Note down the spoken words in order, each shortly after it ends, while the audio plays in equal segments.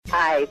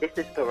Hi, this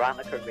is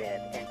Veronica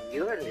Red, and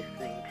you're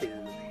listening to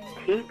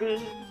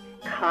TV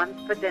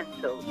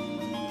Confidential.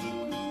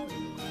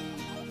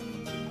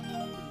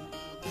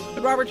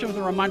 Roberts with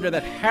a reminder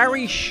that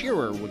Harry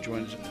Shearer will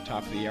join us at the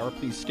top of the hour.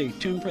 Please stay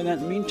tuned for that.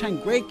 In the meantime,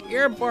 Greg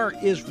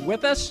Ehrbar is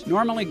with us.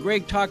 Normally,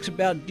 Greg talks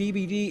about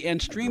DVD and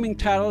streaming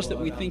titles that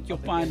we think you'll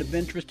find of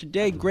interest.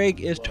 Today,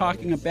 Greg is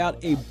talking about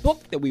a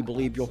book that we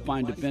believe you'll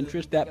find of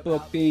interest, that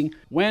book being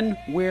When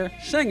We're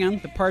Singing,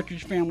 The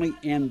Partridge Family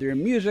and Their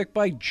Music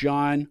by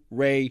John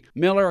Ray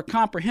Miller, a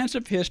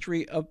comprehensive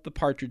history of the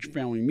Partridge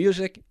Family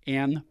music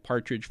and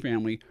Partridge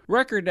Family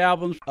record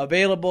albums,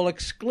 available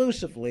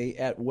exclusively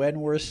at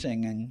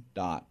whenwe'resinging.com.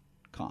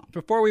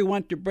 Before we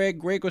went to break,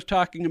 Greg was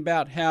talking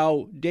about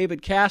how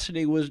David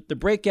Cassidy was the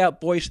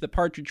breakout voice of the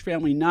Partridge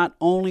Family, not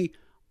only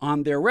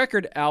on their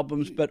record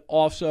albums, but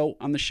also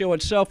on the show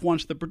itself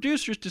once the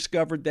producers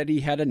discovered that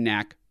he had a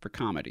knack for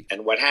comedy.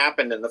 And what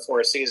happened in the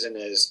fourth season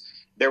is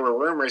there were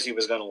rumors he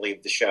was going to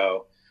leave the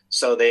show,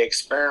 so they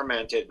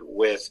experimented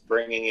with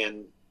bringing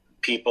in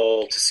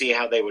people to see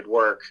how they would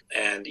work.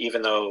 And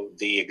even though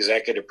the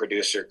executive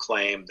producer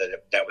claimed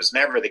that that was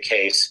never the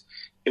case,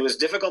 it was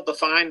difficult to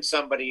find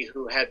somebody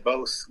who had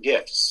both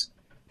gifts,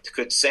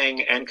 could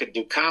sing and could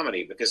do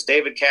comedy, because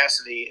David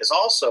Cassidy is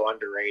also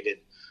underrated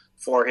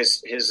for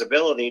his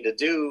ability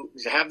to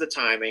have the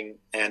timing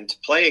and to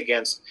play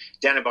against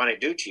Danny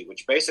Bonaducci,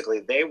 which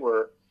basically they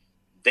were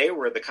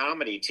the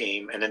comedy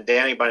team, and then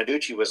Danny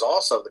Bonaducci was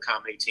also the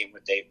comedy team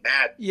with Dave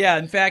Madden. Yeah,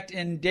 in fact,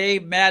 in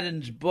Dave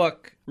Madden's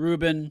book,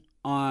 Ruben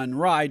on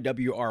Rye,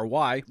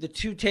 W-R-Y, the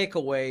two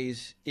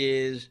takeaways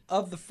is,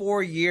 of the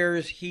 4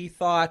 years, he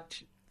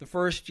thought the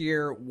first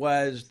year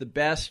was the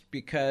best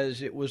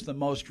because it was the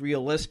most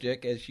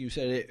realistic. As you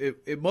said,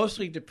 it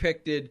mostly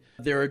depicted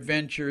their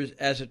adventures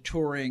as a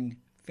touring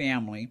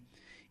family.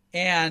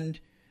 And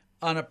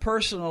on a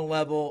personal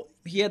level,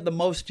 he had the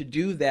most to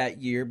do that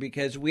year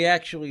because we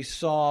actually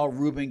saw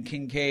Reuben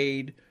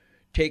Kincaid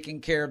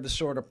taking care of the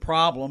sort of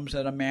problems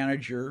that a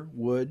manager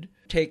would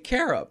take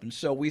care of. And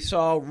so we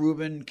saw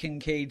Reuben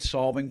Kincaid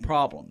solving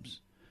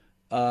problems.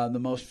 The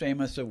most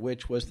famous of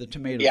which was the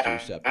tomato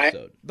juice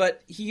episode.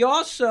 But he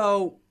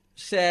also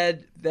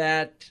said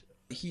that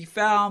he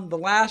found the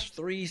last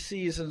 3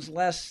 seasons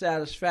less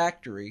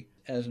satisfactory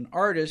as an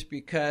artist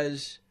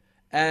because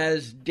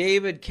as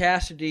David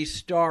Cassidy's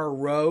star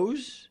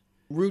rose,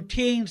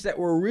 routines that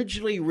were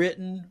originally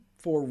written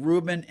for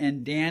Reuben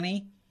and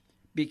Danny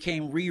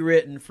became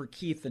rewritten for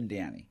Keith and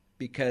Danny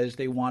because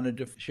they wanted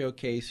to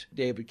showcase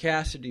David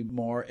Cassidy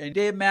more. And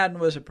Dave Madden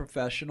was a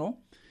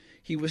professional.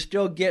 He was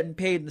still getting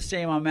paid the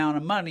same amount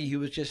of money. He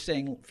was just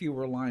saying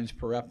fewer lines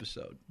per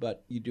episode.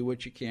 But you do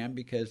what you can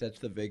because that's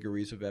the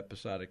vagaries of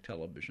episodic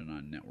television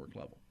on network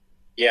level.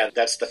 Yeah,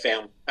 that's the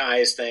Family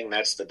Ties thing.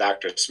 That's the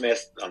Dr.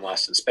 Smith on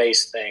Lost in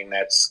Space thing.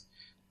 That's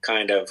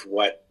kind of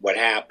what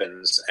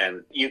happens.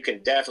 And you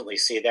can definitely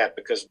see that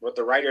because what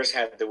the writers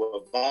had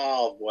to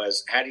evolve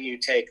was, how do you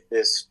take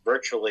this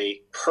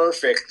virtually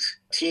perfect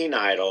teen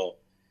idol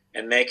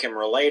and make him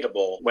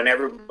relatable when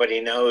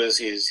everybody knows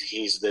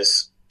he's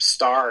this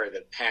star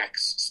that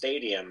packs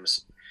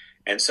stadiums?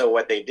 And so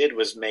what they did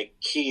was make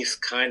Keith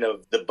kind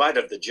of the butt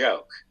of the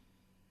joke.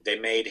 They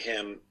made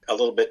him a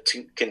little bit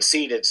too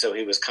conceited, so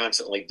he was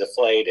constantly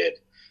deflated,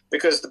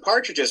 because the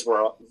Partridges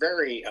were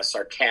a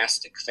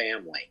sarcastic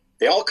family.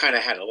 They all kind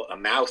of had a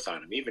mouth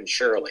on them, even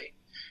Shirley.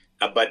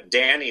 But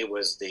Danny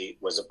was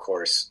of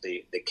course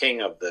the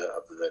king of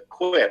the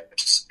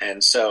quips,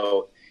 and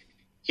so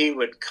he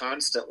would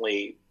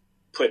constantly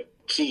put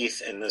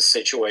Keith in the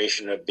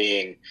situation of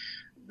being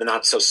the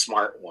not so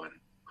smart one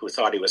who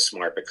thought he was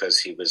smart because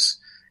he was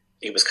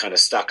kind of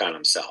stuck on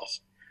himself.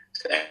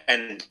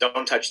 And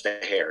don't touch the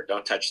hair.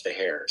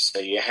 So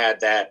you had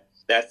that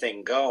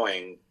thing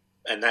going,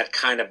 and that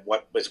kind of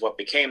what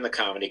became the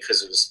comedy,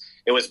 because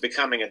it was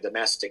becoming a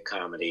domestic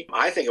comedy.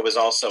 I think it was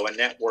also a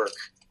network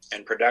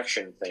and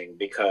production thing,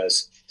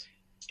 because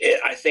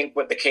I think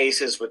what the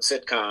case is with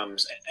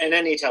sitcoms and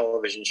any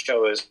television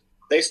show is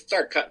they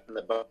start cutting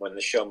the butt when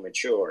the show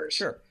matures.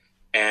 Sure.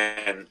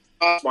 And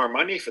costs more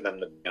money for them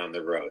to be on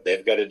the road.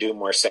 They've got to do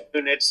more set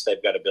units.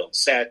 They've got to build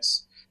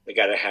sets. They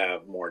got to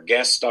have more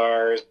guest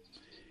stars.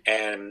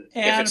 And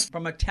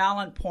from a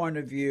talent point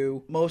of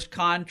view, most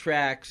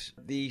contracts,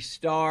 the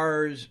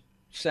star's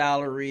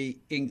salary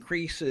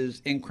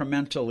increases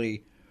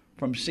incrementally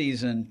from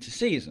season to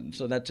season.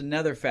 So that's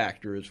another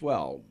factor as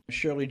well.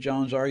 Shirley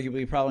Jones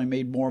arguably probably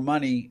made more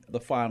money the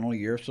final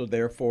year. So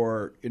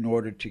therefore, in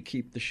order to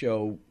keep the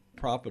show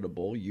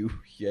profitable, you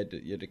had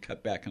to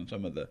cut back on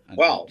some of the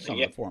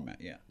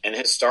format. Yeah. And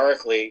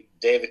historically,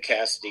 David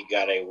Cassidy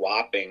got a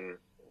whopping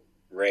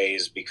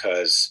raise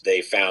because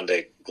they found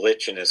a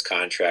glitch in his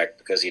contract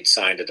because he'd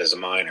signed it as a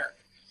minor.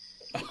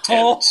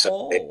 So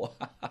they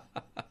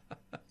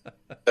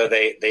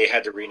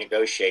had to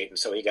renegotiate, and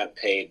so he got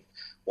paid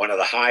one of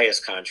the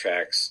highest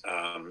contracts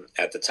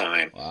at the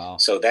time. Wow.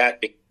 So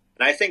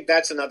and I think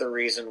that's another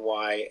reason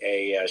why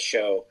a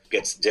show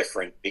gets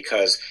different,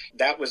 because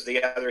that was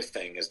the other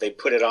thing, is they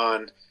put it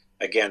on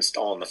against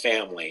All in the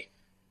Family,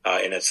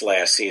 in its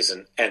last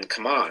season. And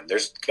come on,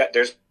 there's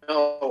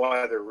no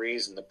other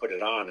reason to put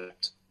it on.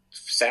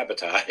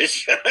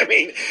 Sabotage. I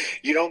mean,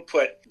 you don't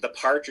put the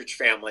Partridge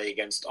Family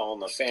against All in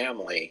the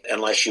Family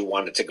unless you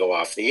want it to go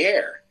off the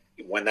air.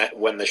 When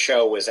the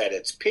show was at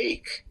its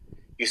peak,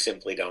 you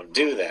simply don't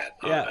do that.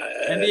 Yeah,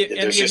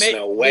 there's just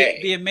no way.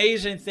 The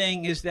amazing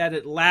thing is that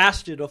it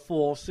lasted a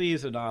full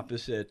season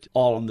opposite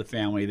All in the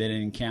Family. They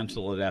didn't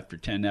cancel it after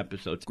 10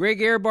 episodes.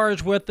 Greg Ehrbar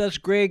is with us.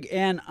 Greg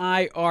and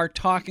I are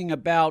talking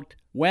about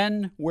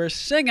When We're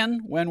Singing,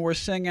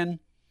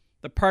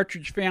 the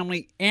Partridge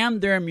Family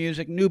and their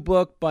music, new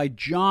book by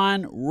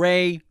John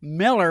Ray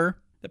Miller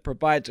that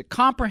provides a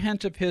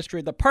comprehensive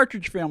history of the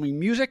Partridge Family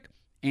music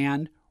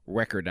and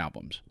record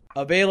albums.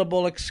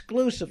 Available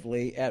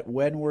exclusively at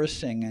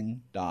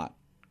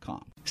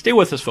whenwe'resinging.com. Stay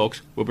with us,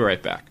 folks. We'll be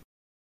right back.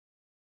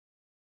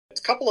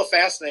 A couple of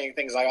fascinating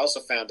things I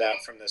also found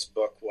out from this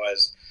book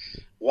was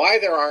why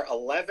there are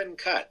 11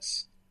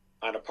 cuts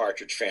on a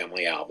Partridge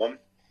Family album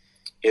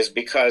is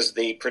because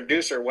the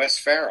producer, Wes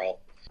Farrell,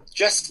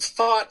 just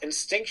thought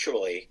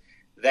instinctually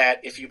that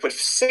if you put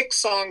 6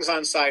 songs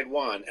on side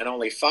 1 and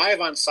only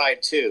 5 on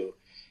side 2,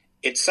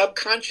 it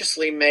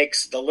subconsciously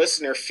makes the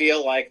listener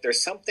feel like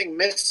there's something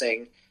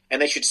missing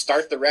and they should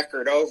start the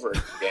record over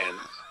again.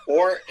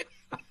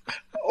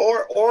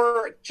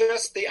 or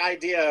just the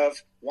idea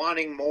of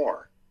wanting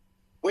more,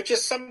 which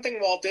is something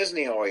Walt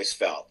Disney always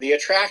felt. The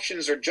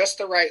attractions are just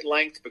the right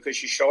length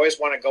because you should always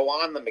want to go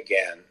on them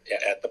again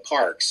at the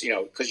parks,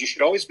 because you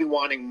should always be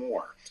wanting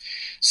more.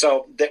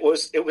 So it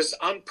was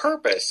on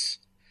purpose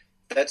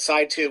that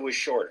side 2 was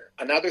shorter.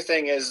 Another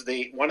thing is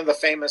one of the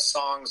famous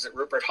songs that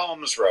Rupert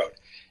Holmes wrote,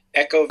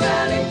 Echo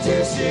Valley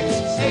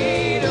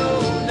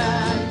 26809.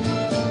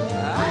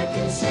 I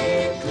can see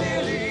it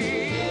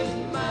clearly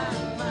in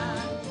my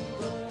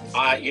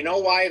mind. You know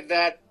why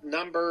that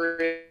number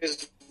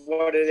is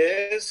what it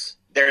is?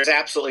 There's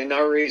absolutely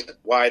no reason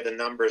why the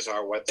numbers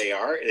are what they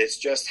are. It's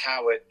just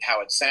how it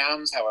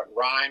sounds, how it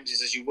rhymes. He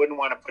says you wouldn't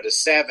want to put a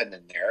 7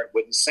 in there. It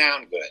wouldn't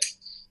sound good.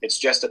 It's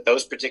just that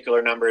those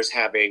particular numbers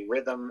have a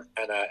rhythm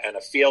and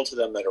a feel to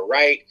them that are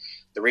right.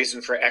 The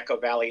reason for Echo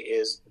Valley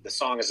is the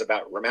song is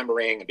about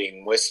remembering and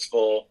being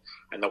wistful,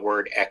 and the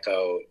word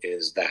echo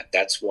is that.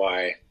 That's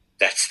why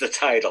that's the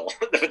title.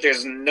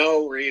 There's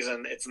no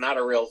reason. It's not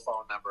a real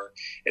phone number.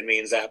 It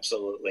means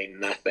absolutely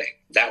nothing.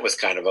 That was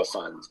kind of a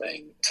fun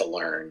thing to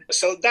learn.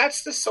 So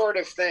that's the sort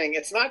of thing.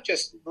 It's not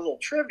just little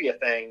trivia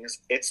things.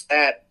 It's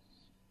that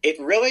it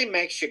really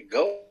makes you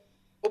go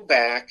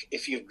back,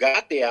 if you've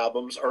got the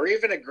albums or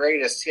even a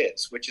greatest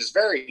hits, which is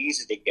very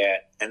easy to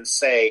get, and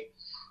say,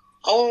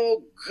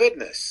 oh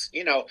goodness,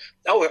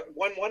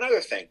 one other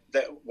thing,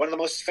 that one of the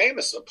most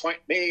famous, point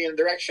me in the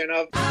direction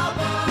of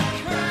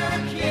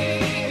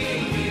Albuquerque,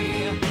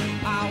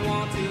 I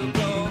want to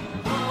go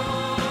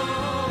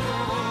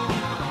home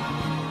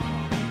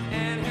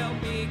and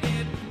help me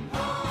get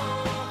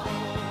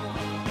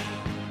home.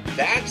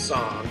 That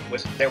song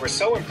they were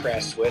so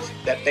impressed with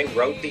that they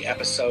wrote the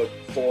episode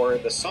for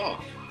the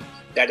song.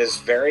 That is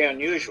very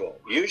unusual.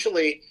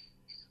 Usually,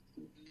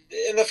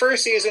 in the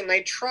first season,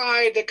 they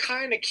tried to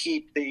kind of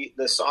keep the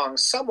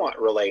songs somewhat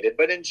related,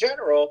 but in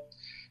general,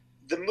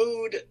 the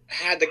mood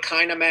had to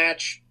kind of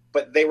match,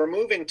 but they were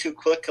moving too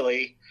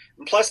quickly.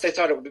 And plus, they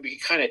thought it would be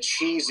kind of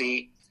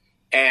cheesy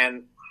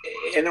and,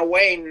 in a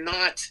way,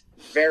 not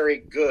very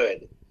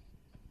good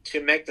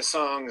to make the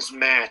songs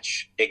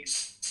match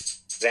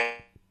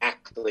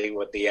exactly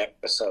what the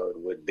episode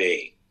would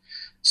be.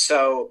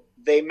 So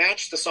they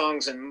matched the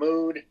songs in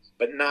mood,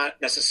 but not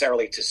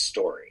necessarily to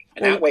story.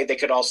 And that way they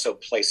could also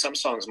play some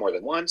songs more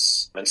than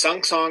once, and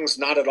some songs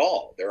not at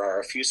all. There are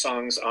a few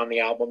songs on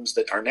the albums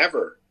that are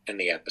never in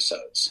the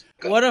episodes.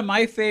 One of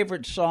my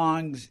favorite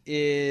songs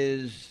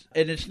is,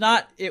 and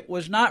it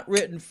was not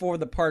written for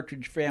the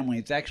Partridge Family.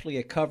 It's actually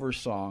a cover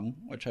song,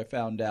 which I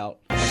found out.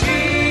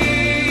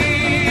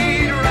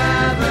 She'd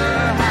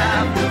rather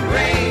have the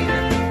rain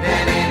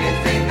than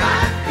anything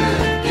I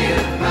could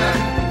give her.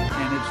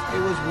 And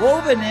it was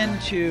woven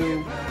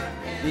into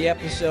the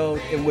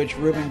episode in which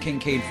Reuben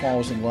Kincaid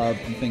falls in love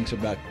and thinks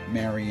about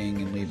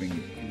marrying and leaving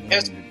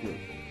the group.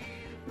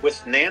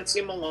 With Nancy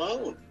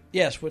Malone.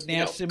 Yes, with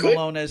Nancy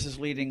Malone as his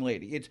leading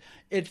lady.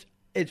 It's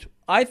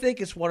I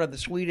think it's one of the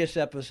sweetest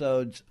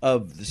episodes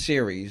of the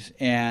series,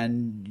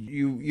 and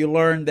you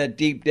learn that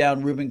deep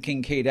down Reuben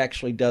Kincaid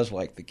actually does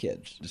like the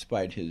kids,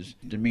 despite his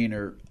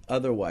demeanor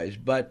otherwise.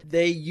 But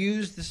they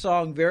use the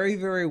song very,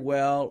 very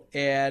well,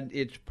 and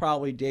it's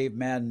probably Dave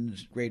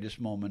Madden's greatest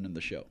moment in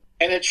the show.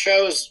 And it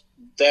shows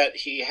that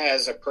he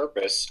has a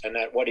purpose and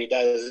that what he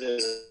does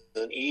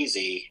isn't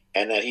easy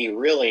and that he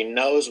really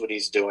knows what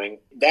he's doing.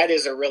 That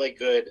is a really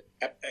good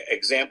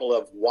example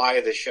of why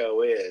the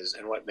show is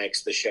and what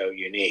makes the show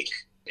unique.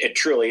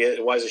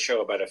 It was a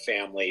show about a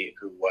family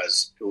who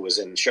was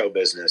in show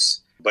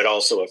business, but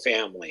also a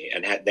family,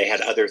 and they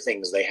had other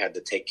things they had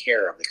to take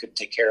care of. They couldn't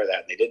take care of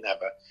that, and they didn't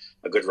have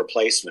a good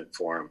replacement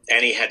for him.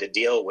 And he had to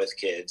deal with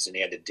kids, and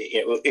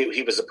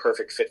he was a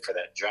perfect fit for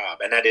that job.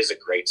 And that is a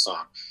great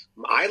song.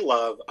 I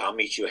love "I'll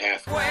Meet You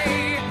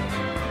Halfway."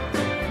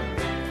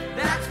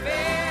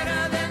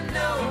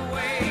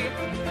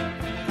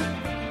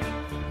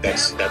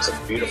 That's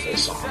a beautiful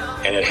song,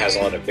 and it has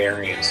a lot of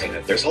variants in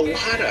it. There's a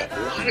lot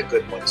of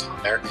good ones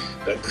on there.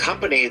 The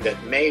company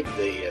that made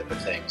the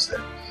things that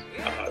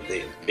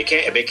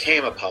it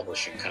became a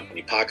publishing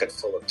company, Pocket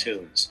Full of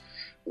Tunes,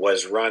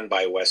 was run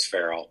by Wes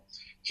Farrell.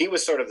 He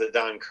was sort of the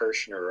Don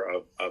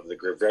Kirshner of the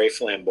group, very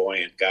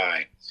flamboyant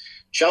guy.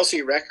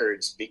 Chelsea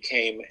Records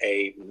became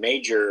a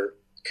major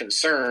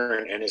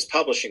concern and his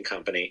publishing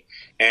company,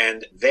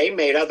 and they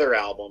made other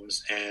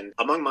albums. And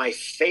among my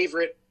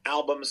favorite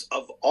albums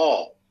of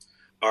all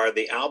are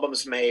the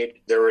albums made.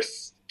 There were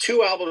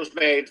two albums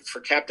made for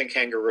Captain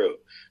Kangaroo: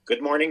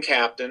 Good Morning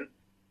Captain,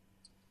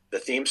 the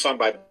theme song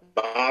by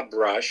Bob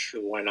Rush,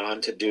 who went on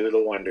to do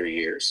The Wonder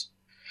Years,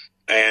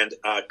 and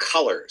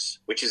Colors,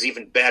 which is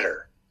even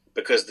better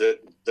because the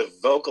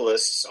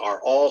vocalists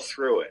are all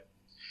through it.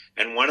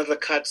 And one of the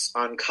cuts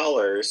on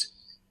Colors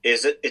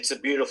is It's a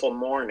Beautiful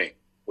Morning,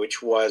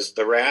 which was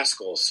the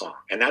Rascals song.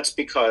 And that's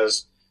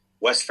because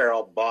Wes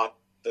Farrell bought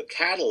the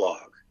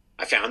catalog.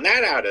 I found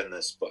that out in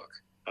this book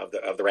of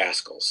the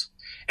Rascals.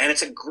 And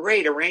it's a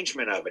great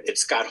arrangement of it.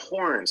 It's got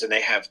horns, and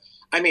they have,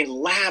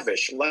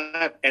 lavish,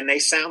 and they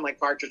sound like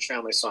Partridge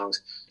Family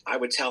songs. I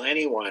would tell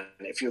anyone,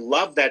 if you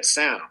love that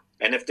sound,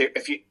 and if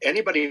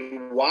anybody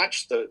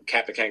watched the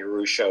Captain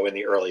Kangaroo show in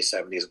the early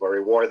 70s where he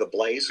wore the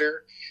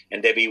blazer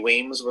and Debbie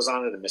Weems was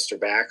on it and Mr.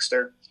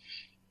 Baxter,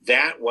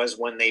 that was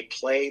when they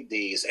played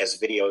these as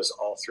videos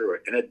all through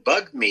it. And it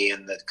bugged me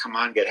in the Come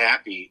On Get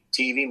Happy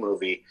TV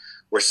movie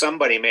where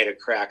somebody made a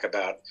crack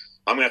about,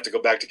 I'm going to have to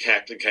go back to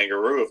Captain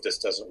Kangaroo if this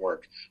doesn't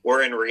work.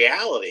 Where in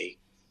reality,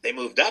 they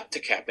moved up to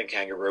Captain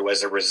Kangaroo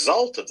as a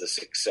result of the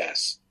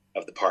success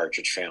of the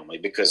Partridge Family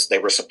because they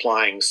were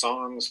supplying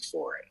songs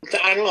for it.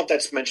 I don't know if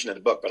that's mentioned in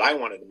the book, but I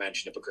wanted to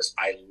mention it because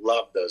I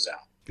love those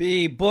albums.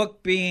 The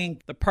book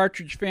being The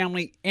Partridge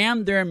Family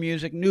and Their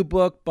Music, new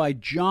book by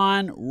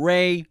John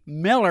Ray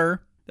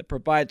Miller that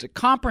provides a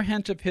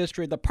comprehensive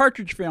history of the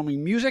Partridge Family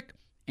music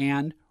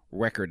and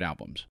record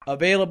albums.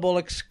 Available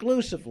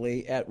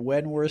exclusively at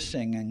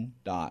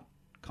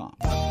whenwe'resinging.com.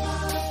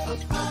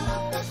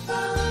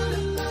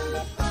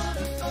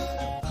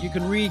 You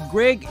can read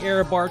Greg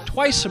Ehrbar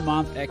twice a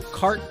month at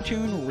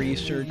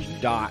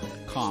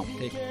cartoonresearch.com.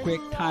 Take a quick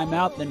time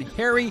out, then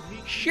Harry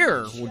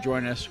Shearer will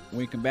join us when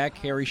we come back.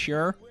 Harry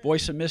Shearer,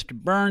 voice of Mr.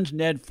 Burns,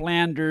 Ned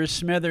Flanders,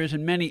 Smithers,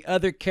 and many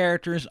other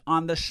characters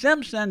on The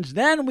Simpsons.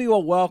 Then we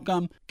will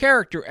welcome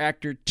character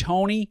actor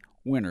Tony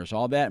Winters.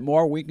 All that and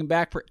more. We come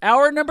back for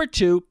hour number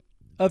 2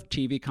 of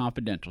TV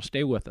Confidential.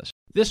 Stay with us.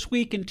 This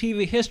Week in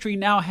TV History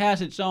now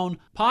has its own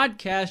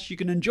podcast you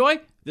can enjoy.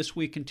 This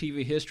Week in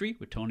TV History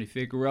with Tony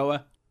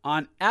Figueroa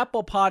on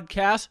Apple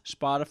Podcasts,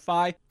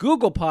 Spotify,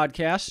 Google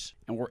Podcasts,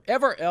 and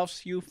wherever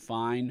else you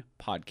find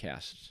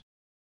podcasts.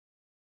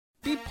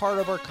 Be part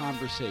of our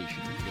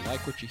conversation. If you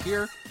like what you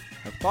hear,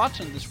 have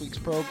thoughts on this week's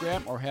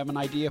program, or have an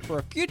idea for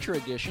a future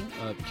edition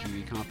of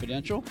TV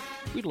Confidential,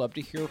 we'd love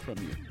to hear from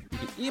you. You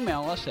can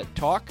email us at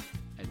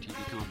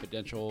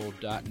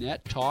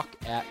talk@tvconfidential.net,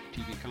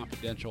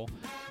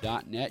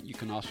 talk@tvconfidential.net. You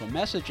can also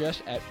message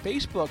us at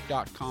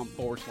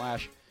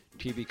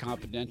facebook.com/TV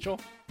Confidential,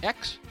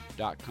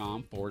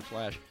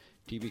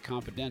 x.com/TV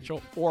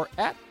Confidential, or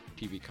at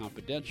TV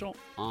Confidential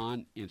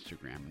on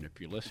Instagram. And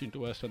if you're listening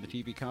to us on the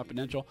TV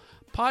Confidential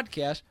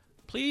podcast,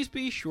 please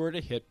be sure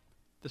to hit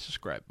the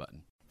subscribe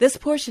button. This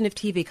portion of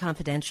TV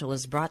Confidential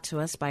is brought to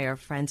us by our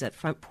friends at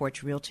Front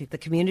Porch Realty, the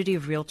community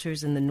of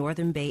realtors in the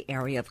Northern Bay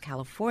area of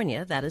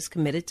California that is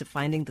committed to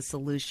finding the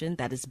solution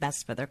that is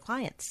best for their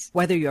clients.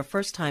 Whether you're a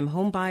first-time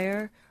home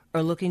buyer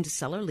or looking to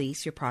sell or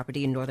lease your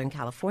property in Northern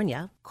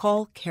California,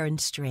 call Karen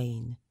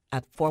Strain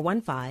at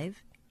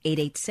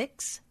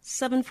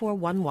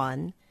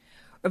 415-886-7411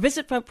 or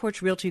visit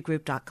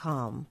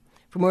frontporchrealtygroup.com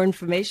for more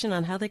information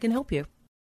on how they can help you.